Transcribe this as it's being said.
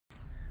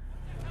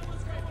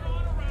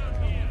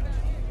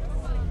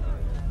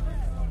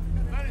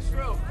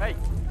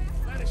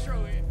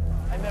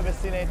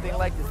seen anything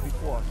like this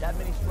before. That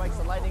many strikes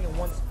of lightning in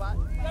one spot.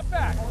 Step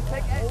back.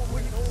 Take it.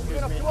 You're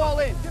gonna fall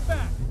in. Get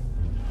back.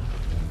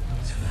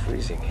 It's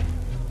freezing. Hey,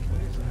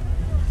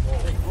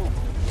 move.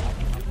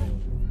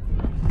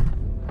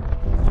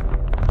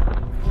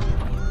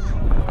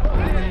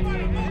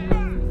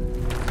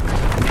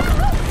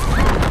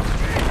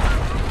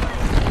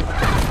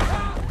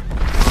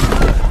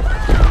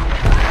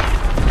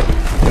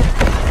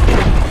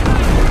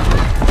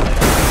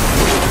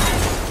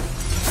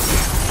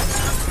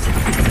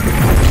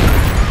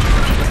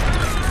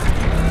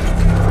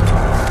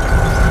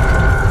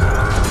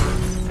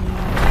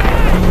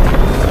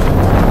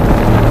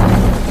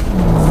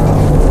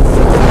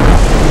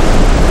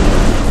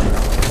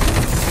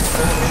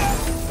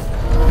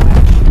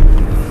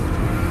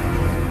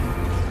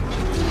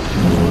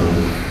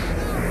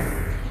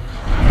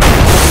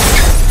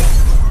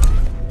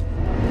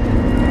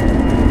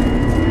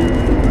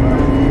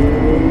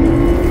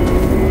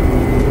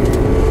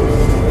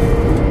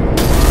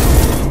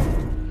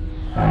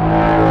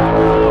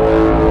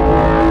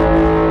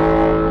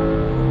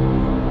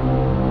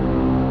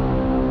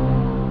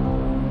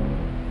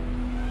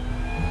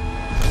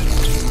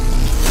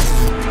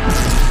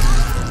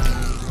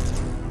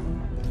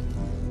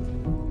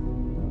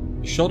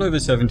 Shot over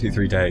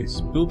 73 days,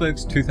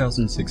 Spielberg's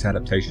 2006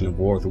 adaptation of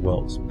War of the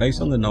Worlds,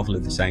 based on the novel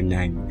of the same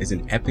name, is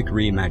an epic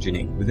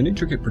reimagining with an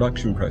intricate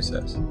production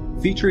process.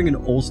 Featuring an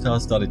all-star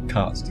studded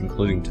cast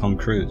including Tom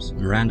Cruise,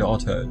 Miranda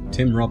Otto,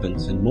 Tim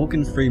Robbins, and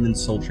Morgan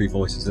Freeman's sultry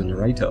voice as the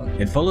narrator,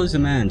 it follows a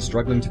man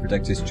struggling to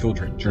protect his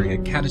children during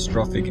a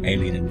catastrophic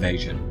alien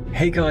invasion.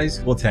 Hey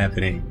guys, what's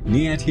happening?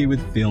 Niyat here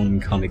with Film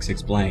Comics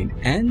Explained,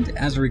 and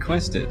as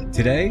requested,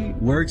 today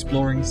we're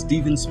exploring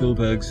Steven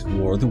Spielberg's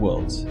War of the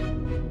Worlds.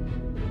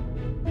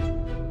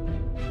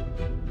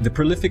 The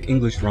prolific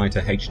English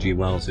writer H.G.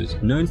 Wells is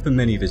known for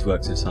many of his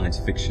works of science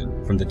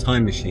fiction, from The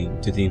Time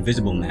Machine to The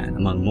Invisible Man,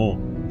 among more.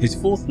 His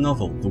fourth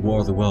novel, The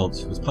War of the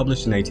Worlds, was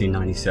published in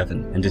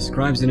 1897 and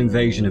describes an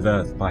invasion of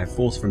Earth by a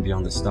force from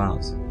beyond the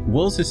stars.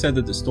 Wells has said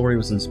that the story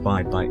was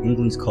inspired by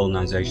England's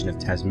colonisation of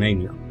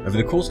Tasmania. Over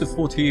the course of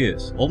 40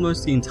 years,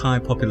 almost the entire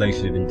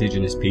population of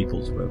indigenous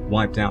peoples were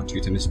wiped out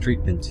due to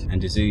mistreatment and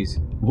disease.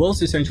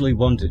 Wells essentially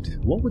wondered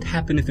what would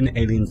happen if an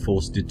alien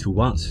force did to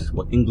us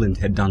what England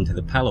had done to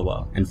the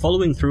Palawa, and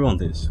following through on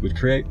this would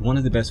create one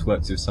of the best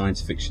works of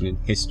science fiction in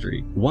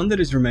history, one that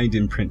has remained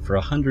in print for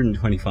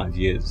 125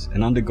 years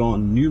and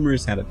undergone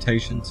numerous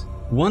adaptations.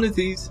 One of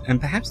these, and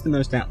perhaps the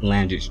most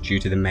outlandish due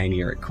to the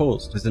mania it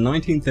caused, was the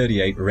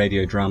 1938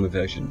 radio drama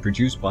version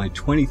produced by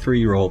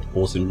 23-year-old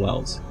Orson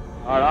Welles.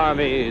 Our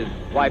army is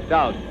wiped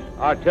out.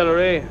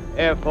 Artillery,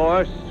 Air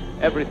Force,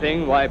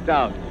 everything wiped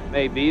out.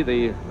 May be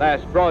the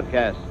last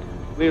broadcast.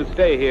 We'll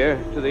stay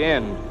here to the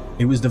end.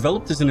 It was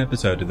developed as an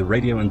episode of the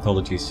radio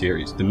anthology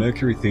series The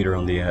Mercury Theatre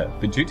on the Air,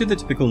 but due to the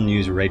typical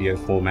news radio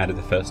format of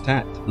the first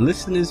act,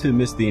 listeners who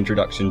missed the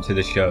introduction to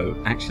the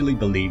show actually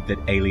believed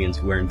that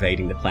aliens were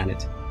invading the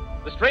planet.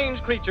 The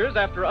strange creatures,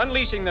 after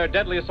unleashing their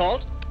deadly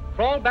assault,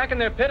 crawled back in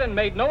their pit and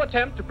made no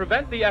attempt to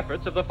prevent the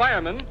efforts of the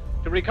firemen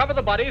to recover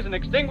the bodies and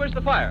extinguish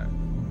the fire.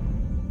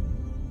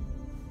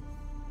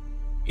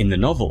 In the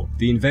novel,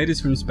 the invaders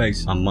from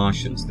space are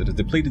Martians that have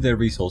depleted their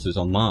resources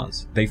on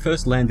Mars. They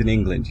first land in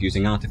England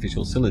using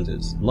artificial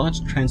cylinders,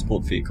 large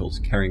transport vehicles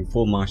carrying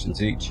 4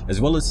 Martians each, as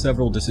well as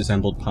several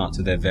disassembled parts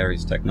of their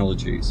various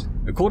technologies.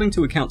 According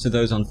to accounts of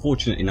those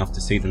unfortunate enough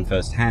to see them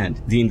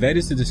firsthand, the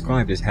invaders are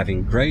described as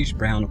having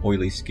greyish-brown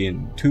oily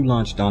skin, 2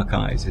 large dark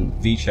eyes, and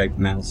V-shaped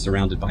mouths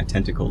surrounded by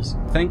tentacles.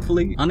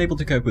 Thankfully, unable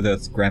to cope with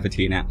Earth's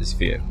gravity and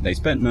atmosphere, they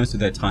spent most of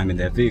their time in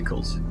their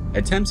vehicles.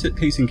 Attempts at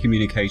peace and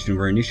communication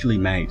were initially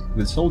made,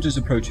 with soldiers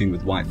approaching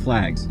with white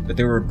flags, but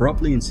they were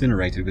abruptly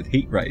incinerated with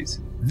heat rays.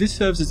 This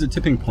serves as a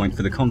tipping point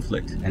for the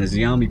conflict, and as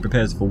the army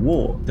prepares for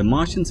war, the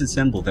Martians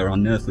assemble their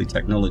unearthly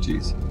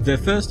technologies. Their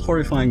first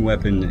horrifying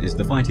weapon is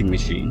the fighting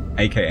machine,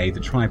 aka the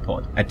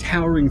tripod, a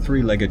towering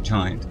 3-legged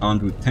giant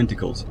armed with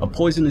tentacles, a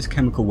poisonous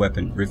chemical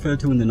weapon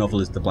referred to in the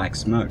novel as the Black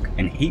Smoke,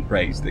 and heat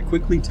rays that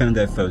quickly turn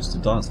their foes to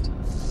dust.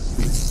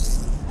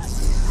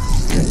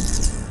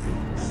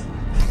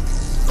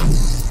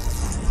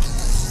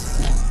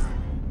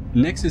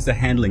 Next is the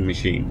handling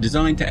machine,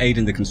 designed to aid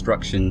in the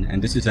construction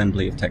and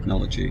disassembly of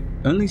technology.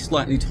 Only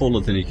slightly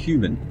taller than a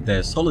human,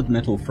 their solid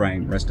metal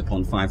frame rests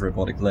upon 5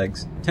 robotic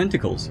legs.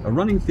 Tentacles, a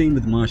running theme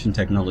with Martian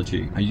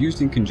technology, are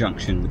used in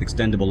conjunction with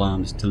extendable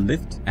arms to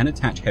lift and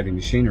attach heavy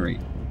machinery.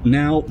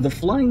 Now, the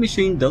flying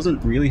machine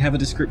doesn't really have a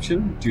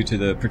description, due to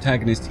the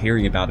protagonist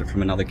hearing about it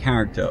from another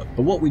character,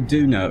 but what we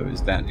do know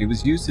is that it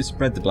was used to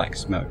spread the black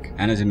smoke,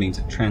 and as a means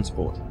of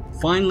transport.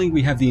 Finally,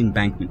 we have the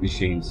embankment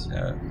machines,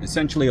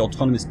 essentially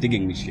autonomous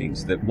digging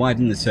machines that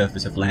widen the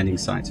surface of landing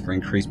sites for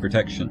increased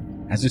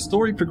protection. As the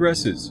story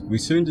progresses, we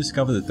soon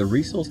discover that the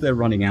resource they're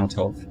running out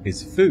of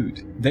is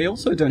food. They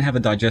also don't have a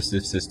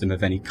digestive system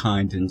of any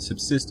kind and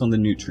subsist on the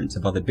nutrients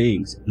of other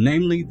beings,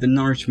 namely the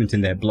nourishment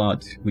in their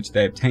blood, which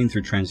they obtain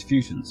through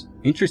transfusions.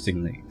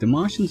 Interestingly, the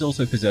Martians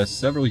also possess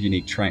several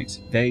unique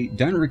traits. They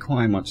don't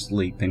require much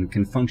sleep and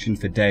can function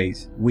for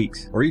days,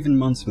 weeks, or even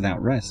months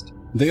without rest.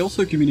 They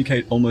also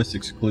communicate almost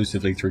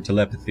exclusively through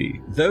telepathy,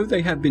 though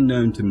they have been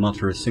known to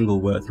mutter a single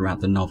word throughout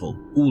the novel,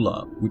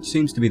 Ula, which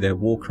seems to be their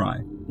war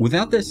cry.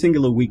 Without their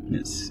singular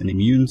weakness, an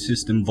immune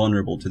system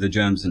vulnerable to the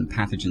germs and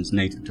pathogens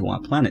native to our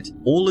planet,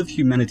 all of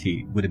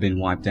humanity would have been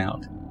wiped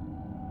out.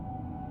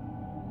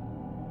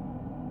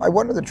 I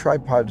wanted the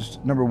tripods,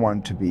 number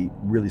one, to be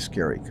really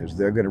scary, because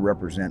they're going to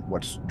represent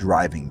what's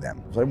driving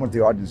them. So I want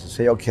the audience to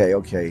say, okay,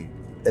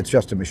 it's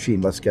just a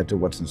machine, let's get to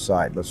what's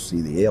inside, let's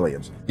see the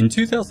aliens. In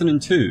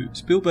 2002,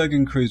 Spielberg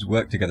and Cruise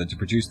worked together to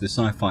produce the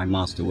sci-fi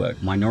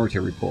masterwork Minority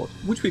Report,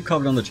 which we've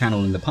covered on the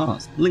channel in the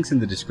past, links in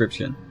the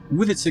description.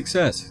 With its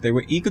success, they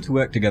were eager to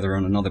work together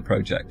on another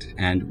project,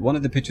 and one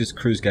of the pitches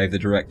Cruise gave the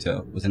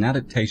director was an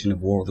adaptation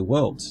of War of the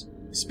Worlds.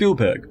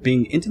 Spielberg,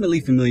 being intimately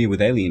familiar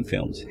with alien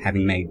films,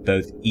 having made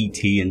both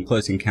E.T. and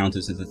Close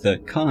Encounters of the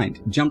Third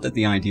Kind, jumped at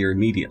the idea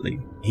immediately.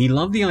 He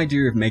loved the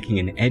idea of making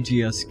an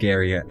edgier,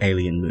 scarier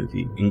alien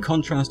movie, in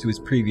contrast to his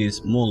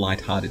previous, more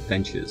light-hearted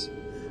ventures.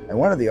 I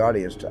wanted the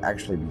audience to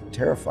actually be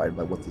terrified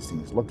by what these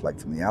things looked like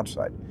from the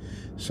outside.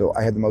 So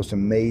I had the most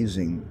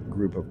amazing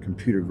group of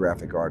computer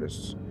graphic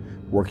artists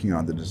working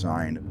on the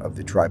design of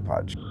the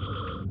tripods.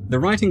 The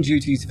writing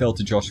duties fell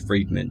to Josh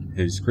Friedman,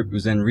 whose script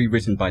was then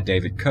rewritten by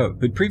David Koch,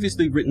 who'd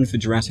previously written for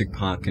Jurassic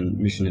Park and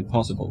Mission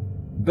Impossible.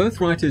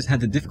 Both writers had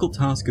the difficult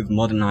task of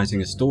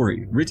modernizing a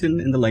story written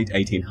in the late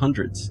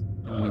 1800s.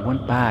 We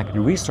went back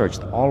and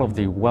researched all of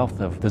the wealth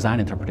of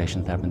design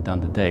interpretations that have been done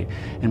today.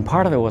 And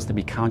part of it was to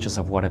be conscious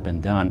of what had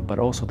been done, but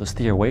also to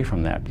steer away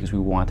from that because we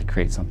wanted to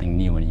create something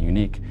new and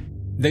unique.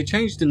 They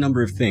changed a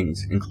number of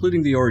things,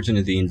 including the origin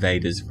of the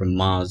invaders from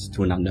Mars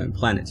to an unknown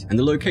planet, and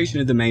the location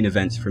of the main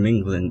events from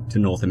England to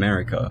North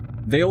America.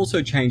 They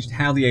also changed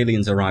how the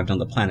aliens arrived on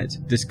the planet,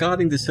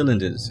 discarding the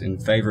cylinders in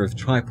favor of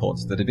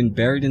tripods that had been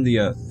buried in the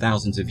Earth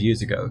thousands of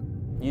years ago.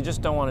 You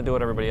just don't want to do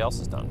what everybody else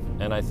has done.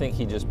 And I think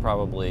he just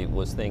probably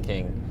was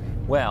thinking,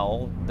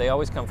 well, they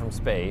always come from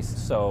space,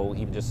 so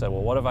he just said,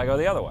 well, what if I go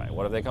the other way?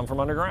 What if they come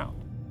from underground?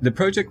 The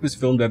project was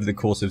filmed over the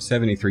course of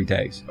 73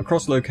 days,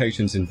 across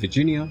locations in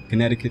Virginia,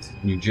 Connecticut,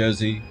 New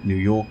Jersey, New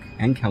York,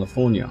 and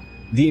California.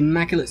 The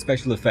immaculate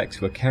special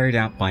effects were carried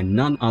out by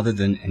none other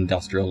than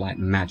Industrial Light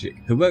and Magic,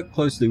 who worked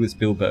closely with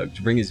Spielberg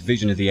to bring his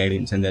vision of the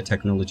aliens and their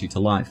technology to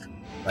life.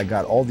 I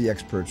got all the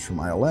experts from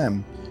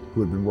ILM who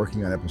had been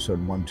working on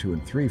episode 1, 2,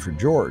 and 3 for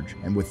George.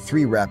 And with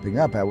 3 wrapping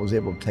up, I was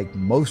able to take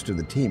most of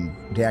the team,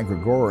 Dan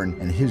Gregorin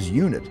and his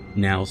unit.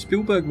 Now,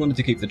 Spielberg wanted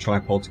to keep the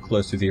tripods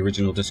close to the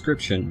original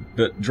description,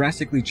 but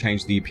drastically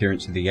changed the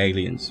appearance of the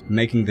aliens,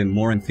 making them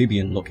more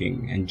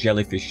amphibian-looking and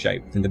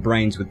jellyfish-shaped than the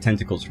brains with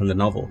tentacles from the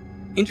novel.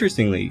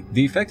 Interestingly,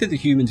 the effect of the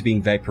humans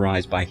being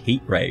vaporized by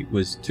heat ray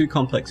was too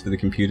complex for the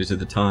computers at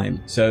the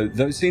time, so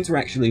those scenes were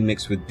actually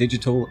mixed with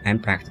digital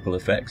and practical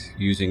effects,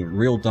 using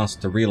real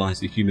dust to realize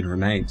the human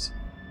remains.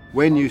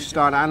 When you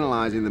start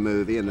analysing the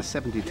movie in the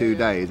 72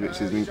 days,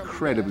 which is an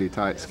incredibly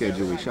tight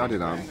schedule we shot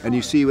it on, and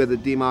you see where the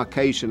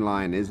demarcation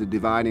line is, the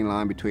dividing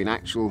line between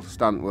actual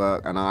stunt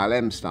work and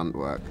ILM stunt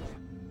work.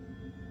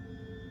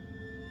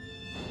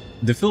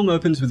 The film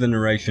opens with a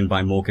narration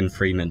by Morgan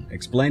Freeman,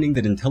 explaining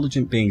that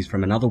intelligent beings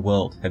from another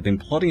world have been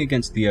plotting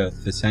against the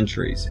Earth for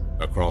centuries.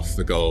 Across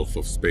the gulf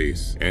of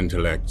space,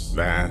 intellects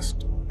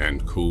vast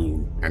and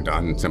cool and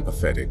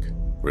unsympathetic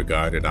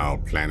regarded our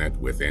planet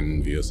with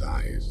envious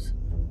eyes.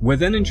 We're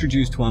then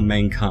introduced to our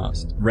main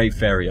cast, Ray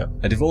Ferrier,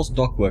 a divorced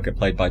dock worker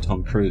played by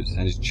Tom Cruise,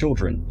 and his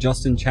children,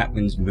 Justin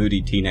Chatwin's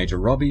moody teenager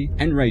Robbie,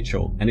 and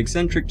Rachel, an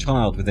eccentric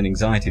child with an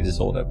anxiety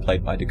disorder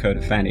played by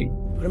Dakota Fanning.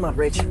 Put him up,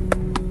 Rachel.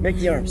 Make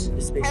the arms.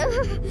 This space.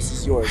 This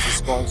is yours.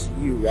 This belongs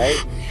to you,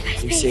 right?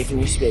 You're safe in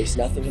your space.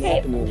 Nothing can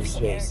happen in your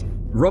space.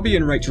 Robbie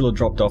and Rachel are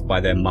dropped off by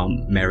their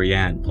mum,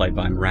 Marianne, played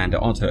by Miranda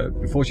Otto,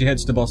 before she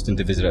heads to Boston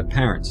to visit her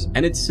parents,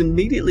 and it's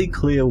immediately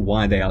clear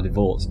why they are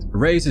divorced.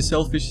 Ray is a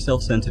selfish,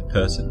 self-centered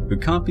person who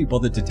can't be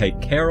bothered to take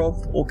care of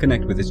or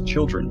connect with his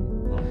children.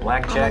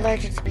 Blackjack? I'm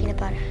allergic to peanut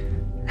butter.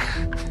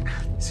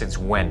 Since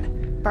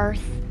when?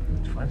 Birth.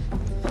 What?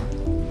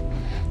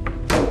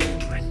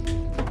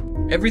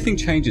 Everything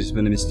changes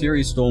when a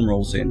mysterious storm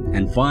rolls in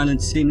and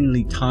violent,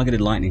 seemingly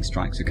targeted lightning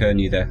strikes occur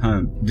near their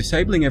home,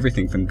 disabling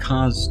everything from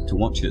cars to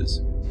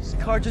watches. This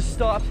car just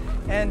stopped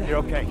and you're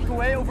okay.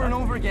 Away over and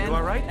over again. You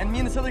all right? And me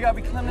and this other guy,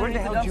 we climbed Where the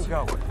hell did you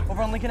go?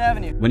 Over on Lincoln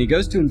Avenue. When he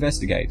goes to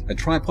investigate, a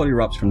tripod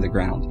erupts from the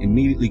ground,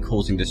 immediately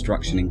causing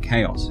destruction and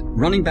chaos.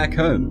 Running back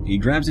home, he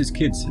grabs his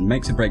kids and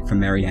makes a break from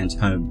Marianne's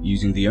home,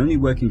 using the only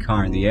working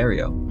car in the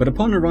area. But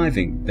upon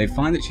arriving, they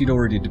find that she'd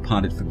already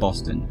departed for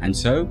Boston, and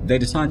so they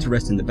decide to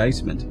rest in the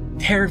basement.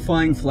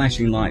 Terrifying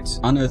flashing lights,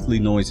 unearthly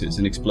noises,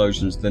 and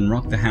explosions then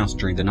rock the house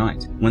during the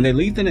night. When they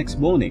leave the next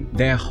morning,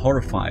 they are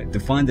horrified to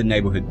find the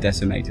neighborhood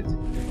decimated.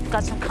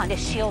 Got some kind of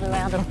shield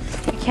around them.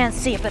 We can't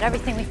see it, but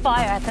everything we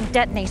fire at them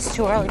detonates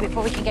too early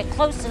before we can get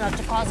close enough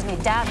to cause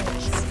any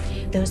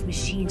damage. Those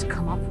machines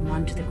come up from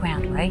under the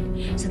ground, right?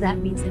 So that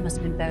means they must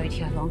have been buried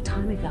here a long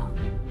time ago.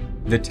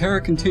 The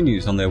terror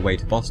continues on their way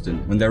to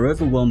Boston when they're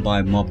overwhelmed by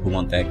a mob who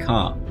want their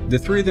car. The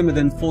three of them are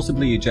then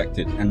forcibly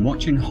ejected and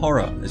watch in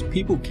horror as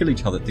people kill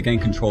each other to gain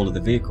control of the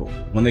vehicle.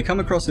 When they come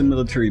across a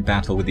military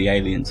battle with the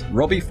aliens,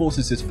 Robbie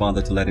forces his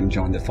father to let him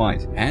join the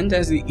fight, and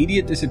as the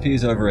idiot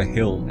disappears over a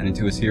hill and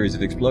into a series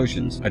of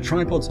explosions, a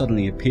tripod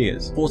suddenly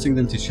appears, forcing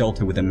them to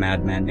shelter with a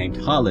madman named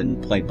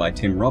Harlan, played by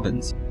Tim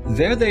Robbins.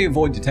 There they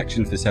avoid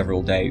detection for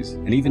several days,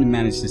 and even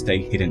manage to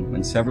stay hidden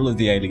when several of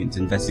the aliens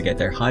investigate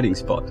their hiding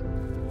spot.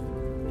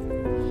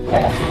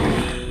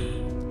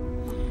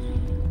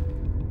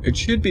 It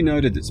should be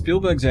noted that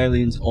Spielberg's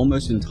aliens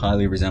almost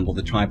entirely resemble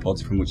the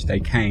tripods from which they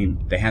came.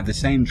 They have the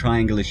same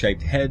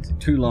triangular-shaped head,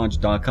 2 large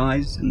dark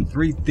eyes, and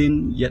 3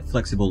 thin yet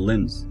flexible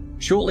limbs.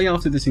 Shortly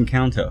after this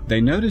encounter, they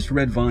noticed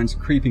red vines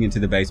creeping into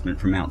the basement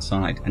from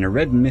outside, and a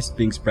red mist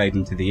being sprayed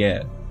into the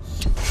air.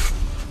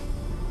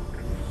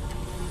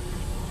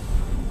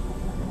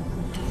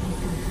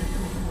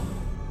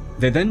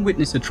 They then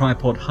witness a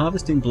tripod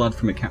harvesting blood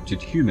from a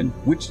captured human,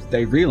 which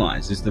they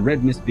realize is the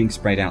red mist being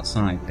sprayed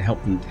outside to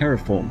help them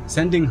terraform,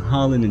 sending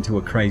Harlan into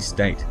a crazed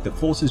state that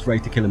forces Ray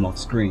to kill him off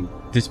screen.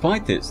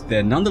 Despite this,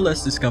 they're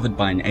nonetheless discovered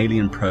by an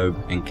alien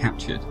probe and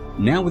captured.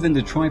 Now within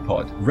the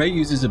tripod, Ray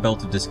uses a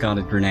belt of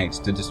discarded grenades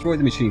to destroy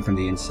the machine from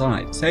the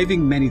inside,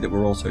 saving many that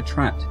were also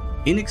trapped.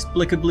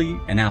 Inexplicably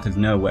and out of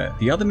nowhere,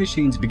 the other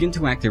machines begin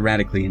to act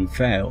erratically and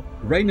fail.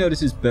 Ray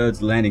notices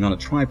birds landing on a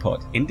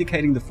tripod,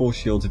 indicating the force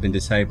shields have been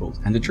disabled,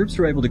 and the troops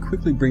are able to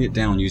quickly bring it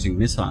down using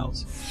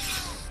missiles.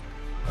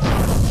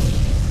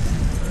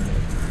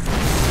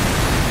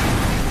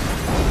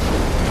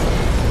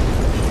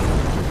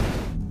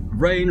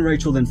 Ray and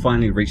Rachel then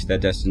finally reach their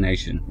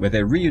destination, where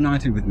they're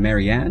reunited with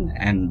Marianne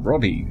and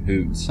Robbie,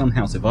 who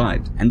somehow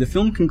survived, and the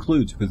film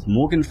concludes with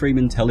Morgan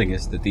Freeman telling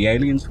us that the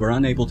aliens were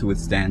unable to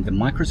withstand the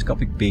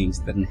microscopic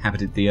beings that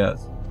inhabited the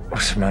Earth.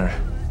 What's the matter?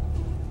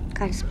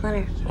 Got a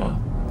splinter. Oh.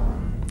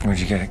 Where'd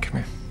you get it?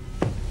 Come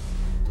here.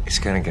 It's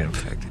gonna get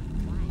infected.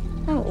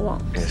 No, it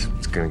won't. Yes,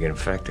 it's gonna get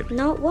infected.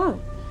 No, it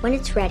won't. When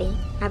it's ready,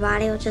 my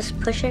body will just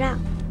push it out.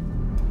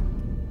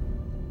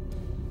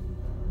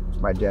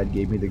 My dad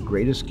gave me the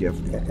greatest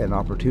gift, an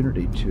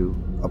opportunity to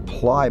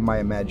apply my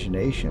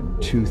imagination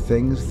to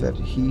things that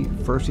he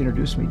first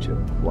introduced me to,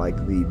 like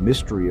the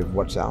mystery of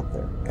what's out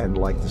there, and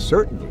like the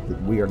certainty that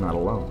we are not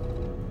alone.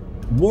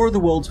 War of the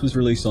Worlds was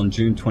released on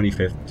June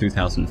 25th,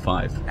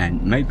 2005,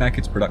 and made back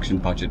its production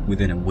budget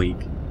within a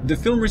week. The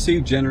film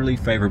received generally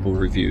favourable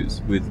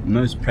reviews, with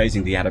most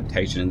praising the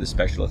adaptation and the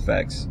special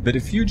effects, but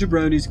a few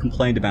jabronis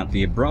complained about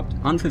the abrupt,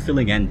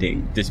 unfulfilling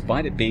ending,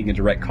 despite it being a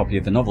direct copy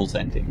of the novel's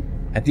ending.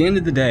 At the end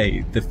of the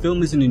day, the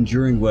film is an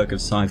enduring work of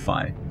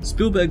sci-fi.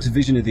 Spielberg's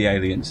vision of the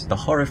aliens, the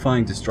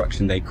horrifying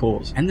destruction they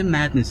cause, and the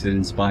madness it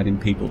inspired in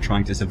people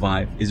trying to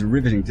survive is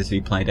riveting to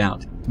see played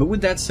out. But with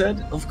that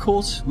said, of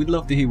course, we'd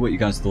love to hear what you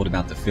guys thought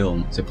about the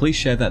film, so please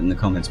share that in the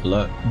comments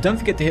below. Don't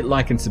forget to hit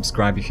like and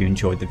subscribe if you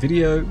enjoyed the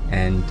video,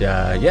 and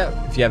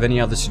yeah, if you have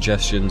any other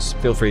suggestions,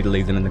 feel free to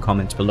leave them in the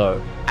comments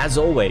below. As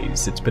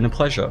always, it's been a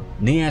pleasure.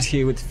 Niyat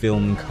here with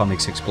Film and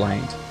Comics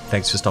Explained.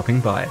 Thanks for stopping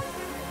by.